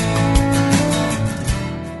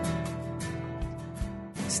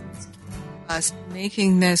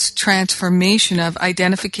 Making this transformation of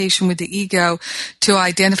identification with the ego to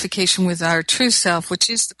identification with our true self, which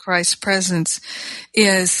is the Christ presence,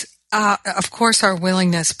 is, of course, our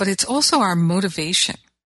willingness, but it's also our motivation.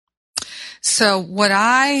 So what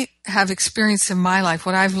I have experienced in my life,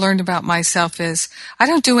 what I've learned about myself is I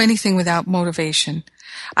don't do anything without motivation.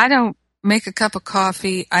 I don't make a cup of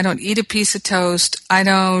coffee. I don't eat a piece of toast. I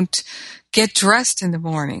don't get dressed in the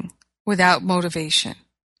morning without motivation.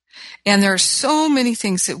 And there are so many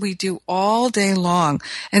things that we do all day long,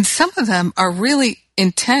 and some of them are really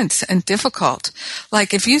intense and difficult.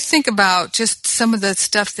 Like if you think about just some of the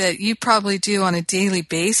stuff that you probably do on a daily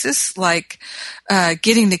basis, like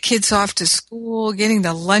getting the kids off to school, getting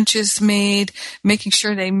the lunches made, making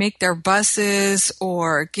sure they make their buses,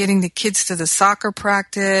 or getting the kids to the soccer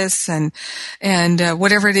practice, and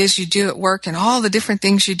whatever it is you do at work, and all the different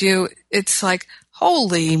things you do, it's like,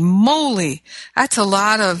 holy moly, that's a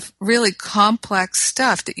lot of really complex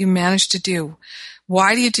stuff that you manage to do.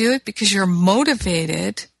 Why do you do it? Because you're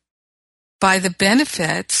motivated by the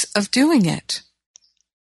benefits of doing it.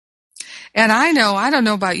 And I don't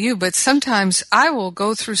know about you, but sometimes I will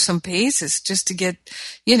go through some paces just to get,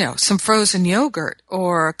 some frozen yogurt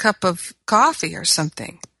or a cup of coffee or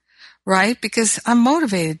something, right? Because I'm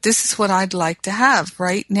motivated. This is what I'd like to have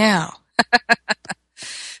right now.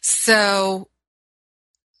 So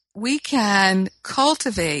we can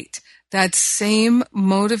cultivate that same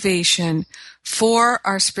motivation for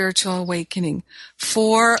our spiritual awakening,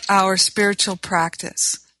 for our spiritual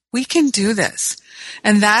practice. We can do this.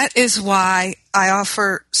 And that is why I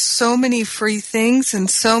offer so many free things and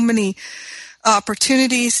so many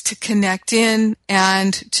opportunities to connect in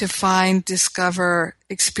and to find, discover,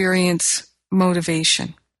 experience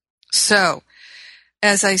motivation. So,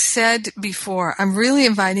 as I said before, I'm really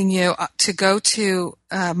inviting you to go to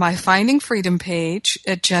my Finding Freedom page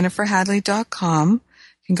at jenniferhadley.com.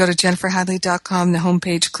 You can go to jenniferhadley.com, the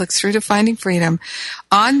homepage, click through to Finding Freedom.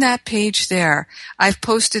 On that page there, I've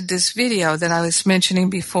posted this video that I was mentioning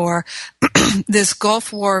before, this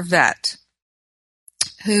Gulf War vet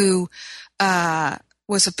who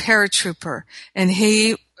was a paratrooper, and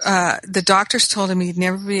the doctors told him he'd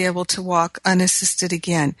never be able to walk unassisted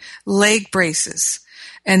again. Leg braces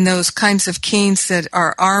and those kinds of canes that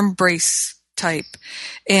are arm brace type.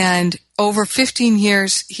 And over 15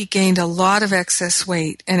 years, he gained a lot of excess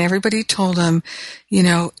weight, and everybody told him,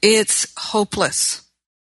 it's hopeless.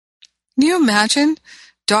 Can you imagine?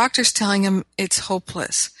 Doctors telling him it's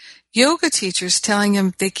hopeless. Yoga teachers telling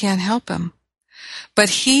him they can't help him. But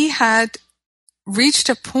he had reached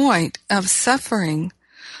a point of suffering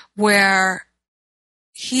where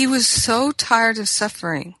he was so tired of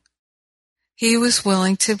suffering, he was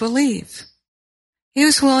willing to believe. He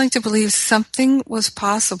was willing to believe something was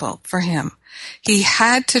possible for him. He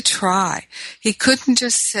had to try. He couldn't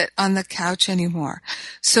just sit on the couch anymore.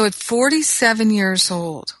 So at 47 years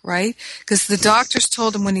old, right? Because the doctors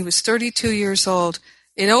told him when he was 32 years old,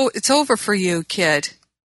 it's over for you, kid.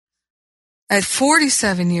 At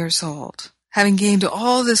 47 years old, having gained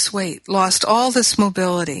all this weight, lost all this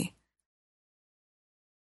mobility,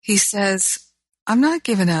 he says, I'm not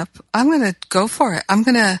giving up. I'm going to go for it. I'm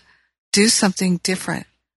going to do something different.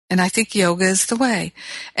 And I think yoga is the way.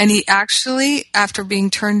 And he actually, after being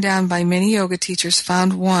turned down by many yoga teachers,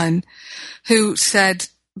 found one who said,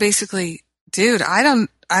 basically, dude, I don't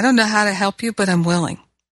know how to help you, but I'm willing.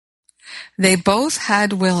 They both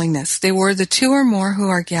had willingness. They were the two or more who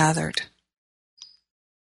are gathered.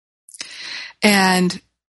 And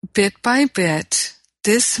bit by bit,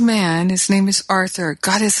 this man, his name is Arthur,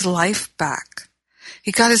 got his life back.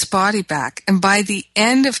 He got his body back. And by the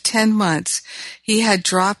end of 10 months, he had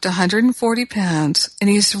dropped 140 pounds, and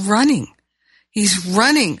he's running. He's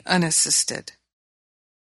running unassisted.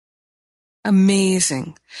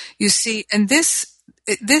 Amazing. You see, and this,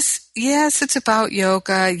 yes, it's about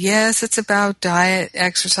yoga. Yes, it's about diet,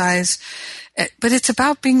 exercise. But it's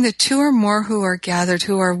about being the two or more who are gathered,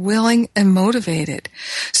 who are willing and motivated.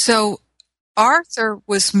 So Arthur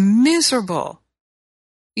was miserable.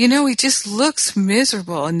 He just looks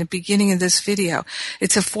miserable in the beginning of this video.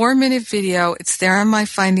 It's a 4-minute video. It's there on my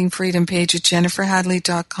Finding Freedom page at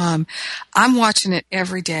jenniferhadley.com. I'm watching it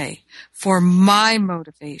every day for my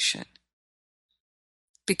motivation.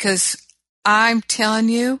 Because I'm telling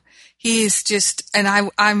you, he is just, and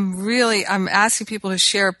I'm asking people to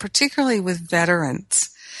share, particularly with veterans.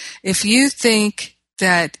 If you think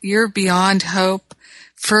that you're beyond hope,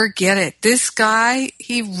 forget it. This guy,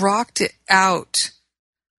 he rocked it out.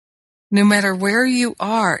 No matter where you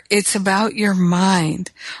are, it's about your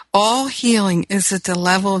mind. All healing is at the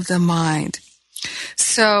level of the mind.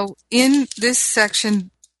 So in this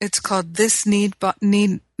section, it's called This Need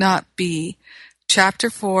Not Be, Chapter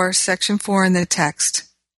 4, Section 4 in the text.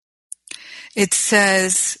 It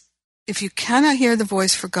says, if you cannot hear the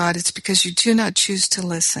voice for God, it's because you do not choose to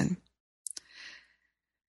listen.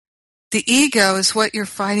 The ego is what you're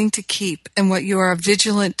fighting to keep and what you are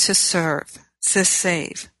vigilant to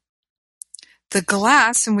save. The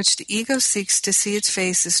glass in which the ego seeks to see its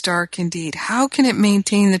face is dark indeed. How can it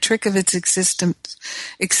maintain the trick of its existence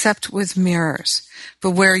except with mirrors?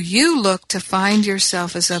 But where you look to find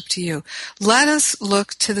yourself is up to you. Let us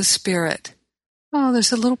look to the Spirit. Oh,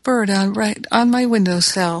 there's a little bird right on my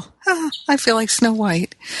windowsill. I feel like Snow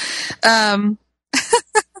White.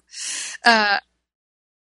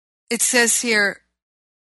 It says here,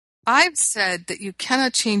 I've said that you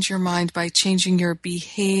cannot change your mind by changing your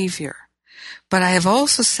behavior. But I have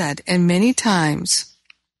also said, and many times,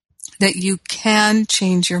 that you can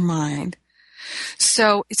change your mind.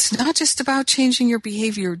 So it's not just about changing your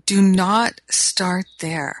behavior. Do not start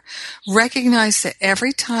there. Recognize that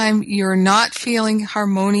every time you're not feeling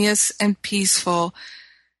harmonious and peaceful,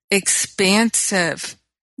 expansive,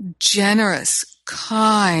 generous,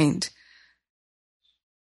 kind,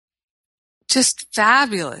 just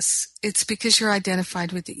fabulous, it's because you're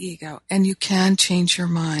identified with the ego, and you can change your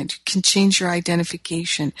mind. You can change your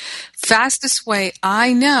identification. Fastest way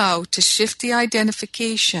I know to shift the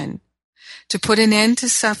identification, to put an end to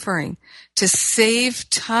suffering, to save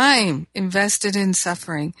time invested in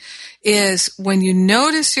suffering, is when you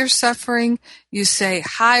notice you're suffering, you say,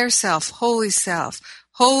 higher self, Holy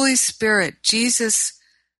Spirit, Jesus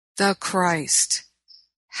the Christ,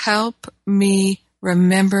 help me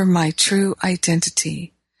remember my true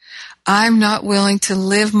identity. I'm not willing to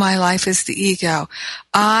live my life as the ego.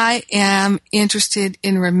 I am interested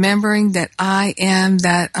in remembering that I am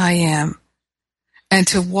that I am, and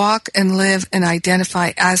to walk and live and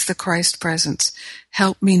identify as the Christ presence.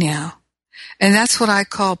 Help me now. And that's what I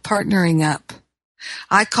call partnering up.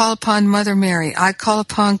 I call upon Mother Mary. I call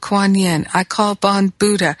upon Kuan Yin. I call upon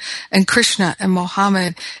Buddha and Krishna and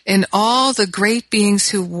Mohammed and all the great beings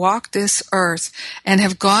who walk this earth and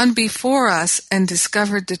have gone before us and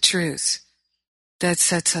discovered the truth that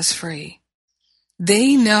sets us free.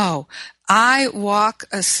 They know. I walk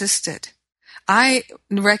assisted. I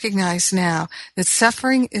recognize now that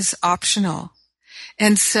suffering is optional.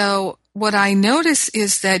 And so what I notice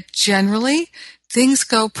is that generally things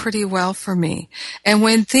go pretty well for me. And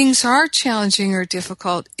when things are challenging or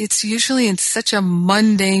difficult, it's usually in such a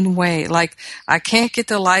mundane way, like I can't get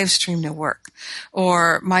the live stream to work,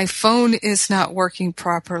 or my phone is not working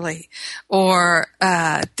properly, or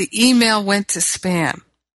the email went to spam,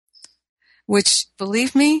 which,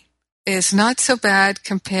 believe me, is not so bad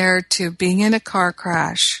compared to being in a car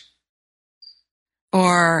crash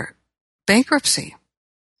or bankruptcy.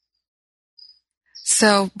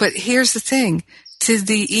 So, but here's the thing. To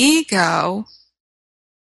the ego,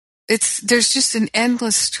 there's just an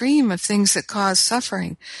endless stream of things that cause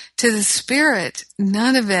suffering. To the spirit,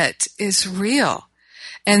 none of it is real.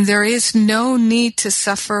 And there is no need to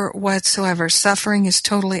suffer whatsoever. Suffering is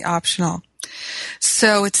totally optional.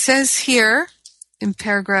 So it says here in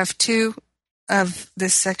paragraph 2 of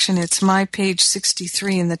this section, it's my page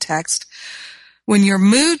 63 in the text, when your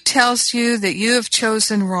mood tells you that you have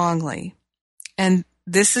chosen wrongly, and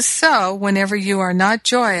this is so whenever you are not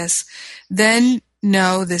joyous, then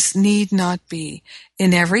know this need not be.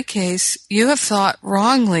 In every case, you have thought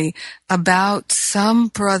wrongly about some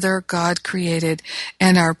brother God created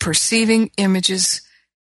and are perceiving images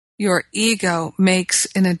your ego makes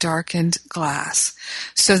in a darkened glass.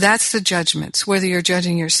 So that's the judgments. Whether you're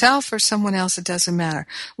judging yourself or someone else, it doesn't matter.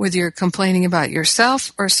 Whether you're complaining about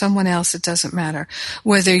yourself or someone else, it doesn't matter.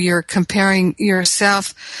 Whether you're comparing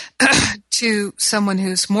yourself to someone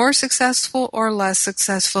who's more successful or less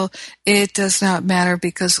successful, it does not matter,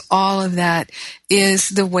 because all of that is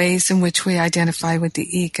the ways in which we identify with the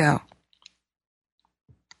ego.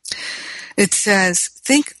 It says,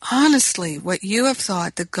 think honestly what you have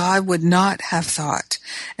thought that God would not have thought,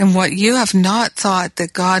 and what you have not thought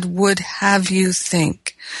that God would have you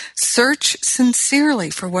think. Search sincerely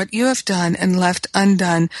for what you have done and left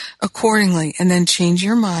undone accordingly, and then change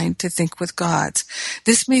your mind to think with God's.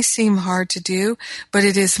 This may seem hard to do, but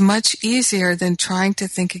it is much easier than trying to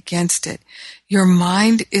think against it. Your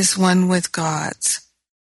mind is one with God's.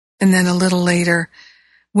 And then a little later,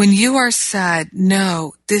 when you are sad,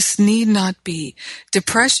 no, this need not be.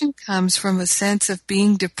 Depression comes from a sense of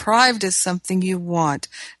being deprived of something you want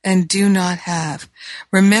and do not have.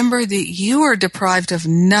 Remember that you are deprived of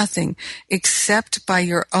nothing except by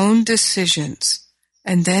your own decisions,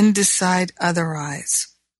 and then decide otherwise.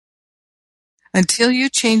 Until you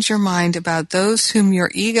change your mind about those whom your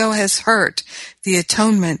ego has hurt, the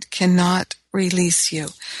atonement cannot release you.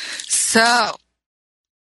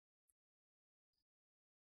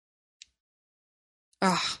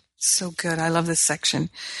 Oh, so good. I love this section.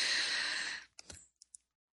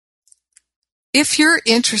 if you're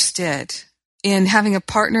interested in having a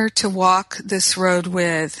partner to walk this road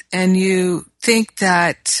with, and you think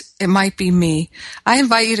that it might be me, I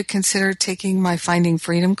invite you to consider taking my Finding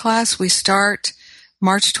Freedom class. We start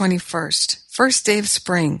March 21st, first day of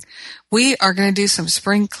spring. We are going to do some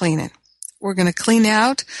spring cleaning. We're going to clean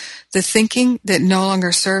out the thinking that no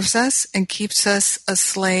longer serves us and keeps us a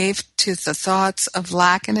slave to the thoughts of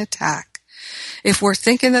lack and attack. If we're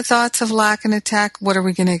thinking the thoughts of lack and attack, what are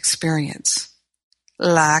we going to experience?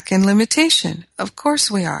 Lack and limitation. Of course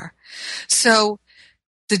we are. So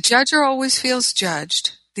the judger always feels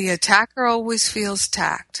judged. The attacker always feels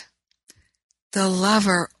attacked. The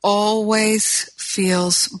lover always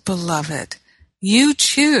feels beloved. You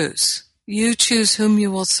choose. You choose whom you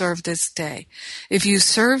will serve this day. If you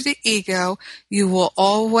serve the ego, you will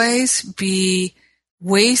always be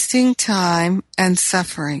wasting time and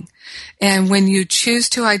suffering. And when you choose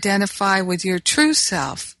to identify with your true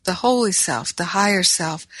self, the holy self, the higher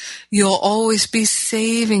self, you'll always be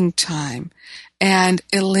saving time and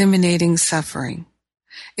eliminating suffering.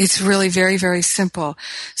 It's really very, very simple.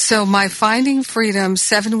 So my Finding Freedom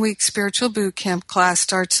 7-week spiritual boot camp class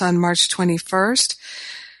starts on March 21st.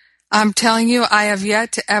 I'm telling you, I have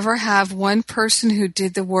yet to ever have one person who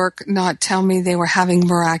did the work not tell me they were having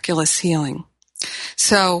miraculous healing.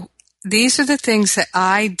 So these are the things that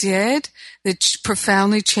I did that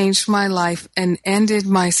profoundly changed my life and ended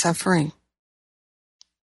my suffering.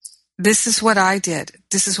 This is what I did.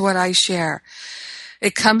 This is what I share.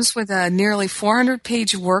 It comes with a nearly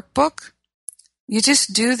 400-page workbook. You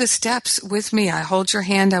just do the steps with me. I hold your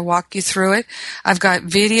hand. I walk you through it. I've got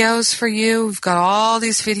videos for you. We've got all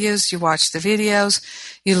these videos. You watch the videos.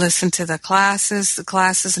 You listen to the classes.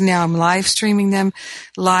 Now I'm live streaming them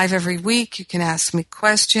live every week. You can ask me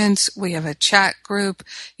questions. We have a chat group.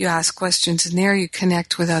 You ask questions in there. You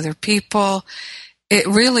connect with other people. It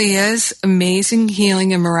really is amazing,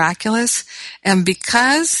 healing, and miraculous. And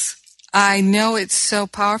because I know it's so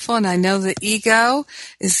powerful, and I know the ego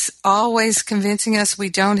is always convincing us we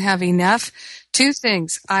don't have enough. Two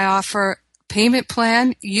things. I offer payment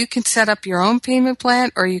plan. You can set up your own payment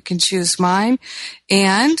plan, or you can choose mine.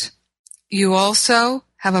 And you also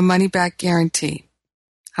have a money-back guarantee.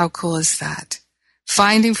 How cool is that?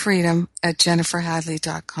 Finding Freedom at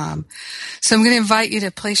JenniferHadley.com. So I'm going to invite you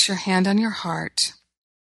to place your hand on your heart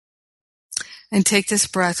and take this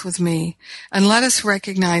breath with me, and let us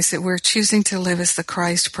recognize that we're choosing to live as the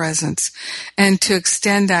Christ presence and to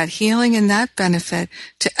extend that healing and that benefit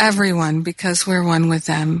to everyone because we're one with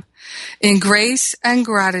them. In grace and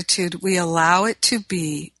gratitude, we allow it to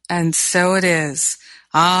be, and so it is.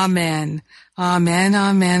 Amen. Amen,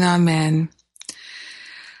 amen, amen.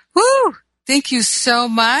 Woo! Thank you so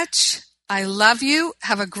much. I love you.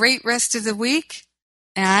 Have a great rest of the week,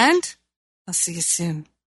 and I'll see you soon.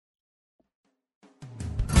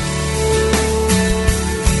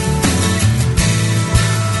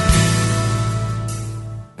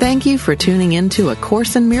 Thank you for tuning in to A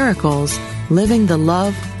Course in Miracles, Living the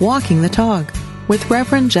Love, Walking the Talk, with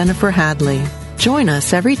Reverend Jennifer Hadley. Join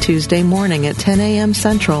us every Tuesday morning at 10 a.m.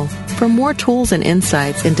 Central for more tools and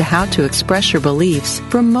insights into how to express your beliefs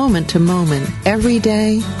from moment to moment, every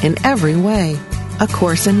day, in every way. A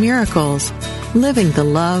Course in Miracles, Living the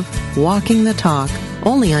Love, Walking the Talk,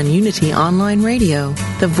 only on Unity Online Radio,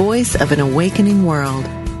 the voice of an awakening world.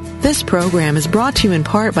 This program is brought to you in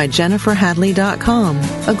part by JenniferHadley.com,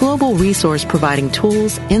 a global resource providing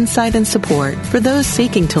tools, insight, and support for those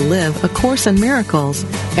seeking to live A Course in Miracles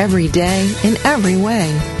every day in every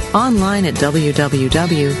way. Online at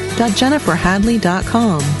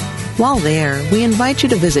www.JenniferHadley.com. While there, we invite you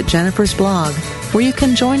to visit Jennifer's blog, where you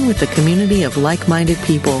can join with the community of like-minded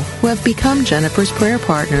people who have become Jennifer's prayer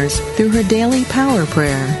partners through her daily power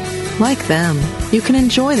prayer. Like them, you can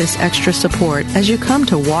enjoy this extra support as you come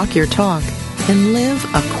to walk your talk and live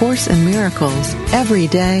A Course in Miracles every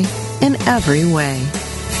day in every way.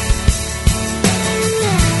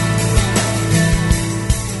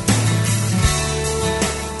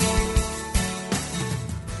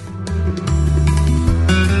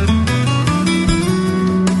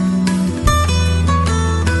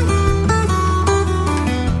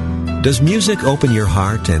 Does music open your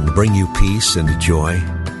heart and bring you peace and joy?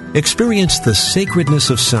 Experience the sacredness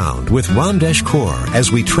of sound with Ramdesh Kaur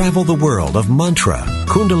as we travel the world of mantra,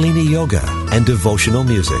 Kundalini Yoga, and devotional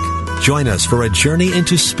music. Join us for a journey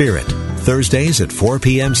into spirit, Thursdays at 4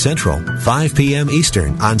 p.m. Central, 5 p.m.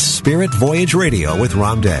 Eastern on Spirit Voyage Radio with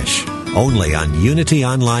Ramdesh. Only on Unity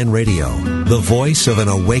Online Radio, the voice of an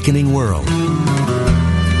awakening world.